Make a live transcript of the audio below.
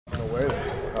awareness.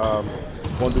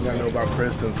 One thing I know about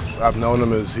Chris since I've known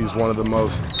him is he's one of the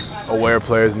most aware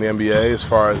players in the NBA as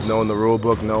far as knowing the rule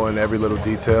book, knowing every little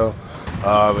detail.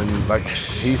 And like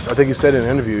I think he said in an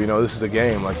interview, this is a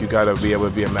game. Like you got to be able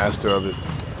to be a master of it.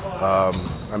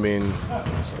 I mean,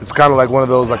 it's kind of like one of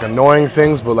those like annoying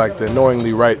things, but like the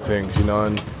annoyingly right things, And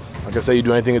like I say, you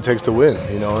do anything it takes to win,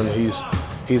 And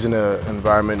he's in an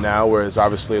environment now where it's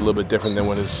obviously a little bit different than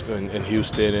when it's in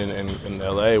Houston and in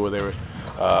LA where they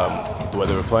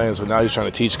were playing. So now he's trying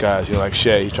to teach guys, like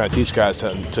Shea, he's trying to teach guys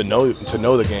to know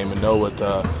the game and know what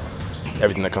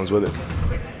everything that comes with it.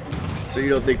 So you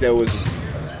don't think that was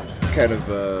kind of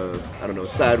a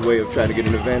side way of trying to get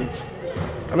an advantage?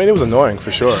 I mean, it was annoying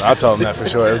for sure. I'll tell him that for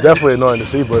sure. It was definitely annoying to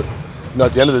see, but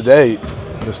at the end of the day,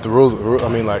 it's the rules. I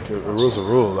mean, like a rule's a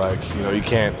rule. Like you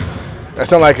can't.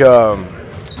 It's not like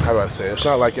how do I say? It's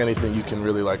not like anything you can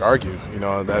really like argue.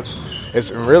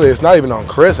 It's not even on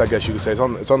Chris. I guess you could say it's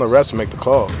on the refs to make the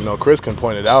call. Chris can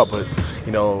point it out, but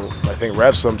I think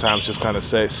refs sometimes just kind of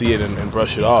see it and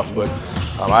brush it off. But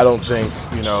I don't think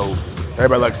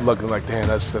everybody likes looking like, damn,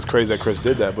 that's crazy that Chris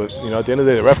did that. But at the end of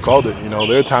the day, the ref called it.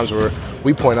 There are times where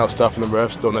we point out stuff and the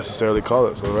refs don't necessarily call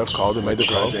it. So the ref called it, made the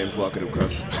call. James walking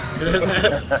across.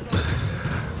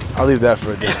 I'll leave that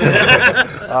for a day.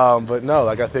 But no,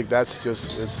 I think that's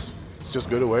it's just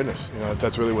good awareness.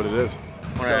 That's really what it is.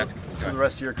 So the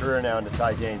rest of your career now in the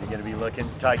tie game, you're going to be looking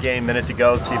tie game, minute to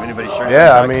go, see if anybody's sure.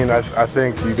 Yeah, I mean, I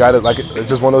think you got to it's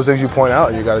just one of those things you point out,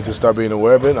 and you got to just start being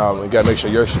aware of it. You got to make sure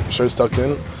your shirt's tucked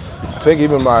in. I think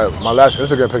even my last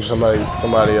Instagram picture, somebody,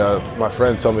 my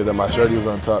friend told me that my shirt was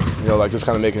untucked. Just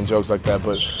kind of making jokes like that.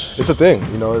 But it's a thing.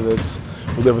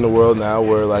 We live in a world now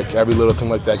where every little thing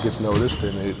like that gets noticed,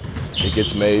 and it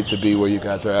gets made to be where you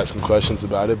guys are asking questions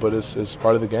about it. But it's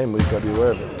part of the game. We've got to be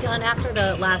aware of it. Don, after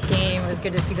the last game, it was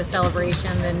good to see the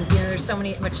celebration, and there's so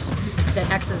much that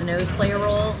X's and O's play a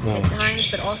role at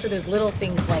times, but also there's little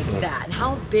things like that. And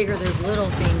how big are those little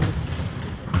things?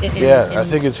 I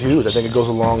think it's huge. I think it goes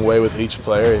a long way with each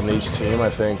player and each team. I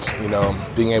think,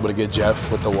 being able to get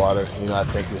Jeff with the water, I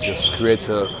think it just creates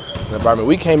an environment.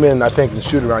 We came in, I think, in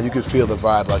shoot around, you could feel the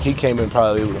vibe. Like he came in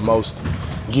probably the most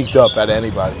geeked up out of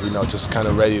anybody, just kind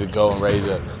of ready to go and ready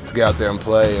to get out there and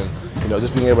play. And,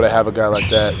 just being able to have a guy like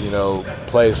that,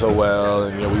 play so well.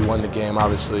 And, we won the game,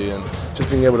 obviously. And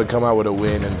just being able to come out with a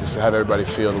win and just have everybody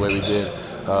feel the way we did.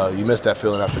 You miss that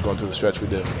feeling after going through the stretch we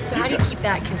did. So how do you keep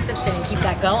that consistent and keep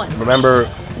that going? Remember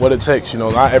what it takes.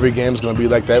 Not every game is going to be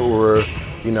like that where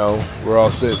we're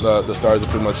all sitting, the stars are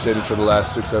pretty much sitting for the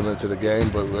last 6-7 minutes of the game,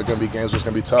 but there are going to be games where it's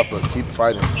going to be tough, but keep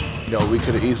fighting. We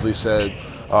could have easily said,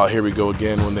 oh, here we go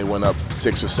again when they went up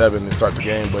 6 or 7 to start the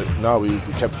game, but no, we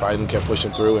kept fighting, kept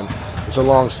pushing through, and it's a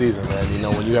long season, man.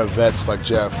 When you have vets like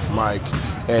Jeff, Mike,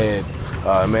 Ed,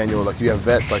 Emmanuel, you have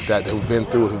vets like that who've been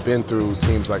through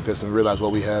teams like this and realize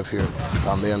what we have here.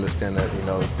 They understand that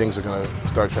things are going to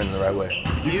start trending the right way.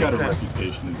 You've got a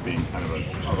reputation as being kind of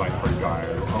a lighthearted guy,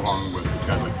 along with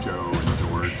guys like Joe and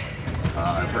George.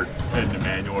 I've heard Ed and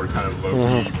Emmanuel are kind of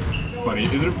low-key funny.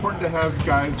 Is it important to have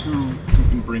guys who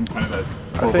can bring kind of that?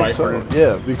 I think so.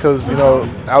 Yeah, because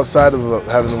outside of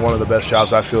having one of the best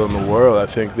jobs I feel in the world, I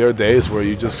think there are days where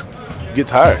you just get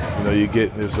tired. You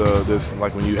get this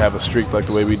like when you have a streak like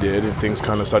the way we did, and things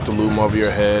kind of start to loom over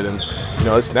your head, and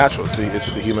it's natural.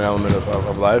 It's the human element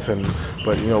of life,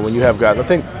 but when you have guys,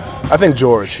 I think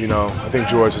George,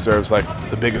 George deserves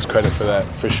the biggest credit for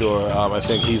that for sure. I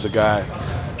think he's a guy.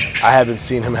 I haven't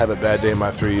seen him have a bad day in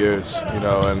my 3 years,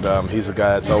 and he's a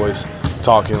guy that's always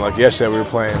talking. Like yesterday we were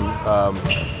playing.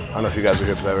 I don't know if you guys were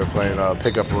here for that. We were playing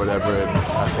pickup or whatever, and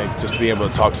I think just to be able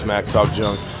to talk smack, talk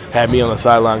junk, had me on the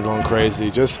sideline going crazy.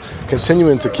 Just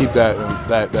continuing to keep that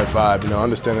vibe.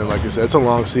 Understanding, like you said, it's a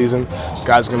long season.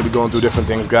 Guys are going to be going through different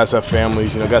things. Guys have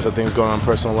families. Guys have things going on in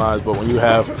personal lives. But when you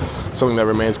have something that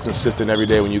remains consistent every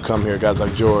day when you come here, guys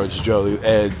like George, Joe,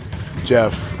 Ed,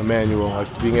 Jeff, Emmanuel,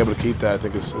 being able to keep that, I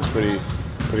think is pretty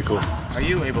cool. Are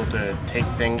you able to take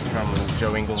things from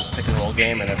Joe Ingles' pick and roll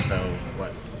game, and if so,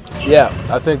 what? Yeah,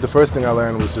 I think the first thing I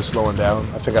learned was just slowing down.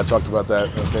 I think I talked about that.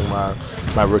 I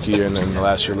think my rookie year and then the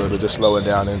last year a little bit, just slowing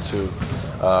down into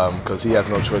because he has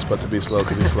no choice but to be slow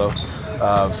because he's slow.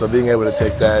 So being able to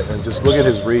take that and just look at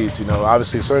his reads,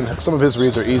 obviously some of his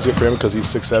reads are easier for him because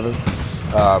he's 6'7".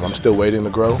 I'm still waiting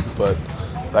to grow, but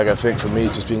I think for me,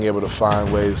 just being able to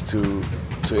find ways to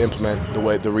implement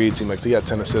the reads he makes. He had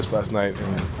 10 assists last night,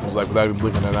 and it was without even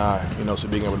blinking an eye. So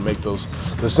being able to make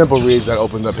the simple reads that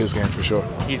opened up his game for sure.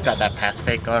 He's got that pass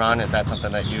fake going on. Is that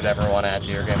something that you'd ever want to add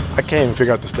to your game? I can't even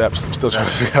figure out the steps. I'm still trying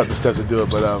to figure out the steps to do it,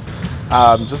 but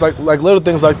just like little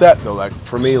things like that though.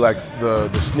 For me,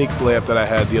 the sneak layup that I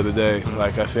had the other day.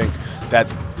 I think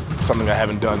that's something I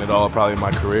haven't done at all probably in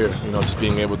my career. You know, just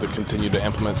being able to continue to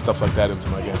implement stuff like that into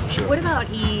my game for sure. What about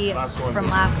E from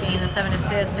last game, the 7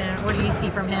 assists, and what do you see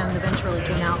from him? The bench really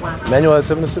came out last game. Manuel had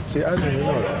 7 assists. See, I didn't even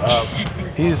know that.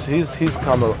 He's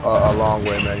come a long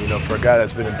way, man. You know, for a guy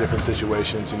that's been in different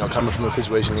situations, you know, coming from the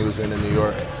situation he was in New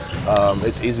York,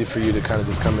 it's easy for you to kind of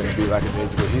just come in and be like a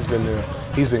days ago.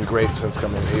 He's been great since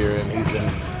coming here, and he's been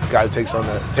a guy who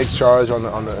takes charge in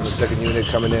the second unit,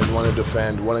 coming in, wanting to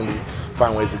defend, wanting to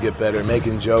find ways to get better,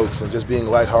 making jokes, and just being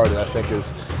lighthearted. I think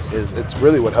is it's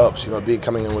really what helps. You know,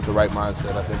 coming in with the right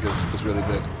mindset. I think is really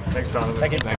big. Thanks, Donovan. Thank you.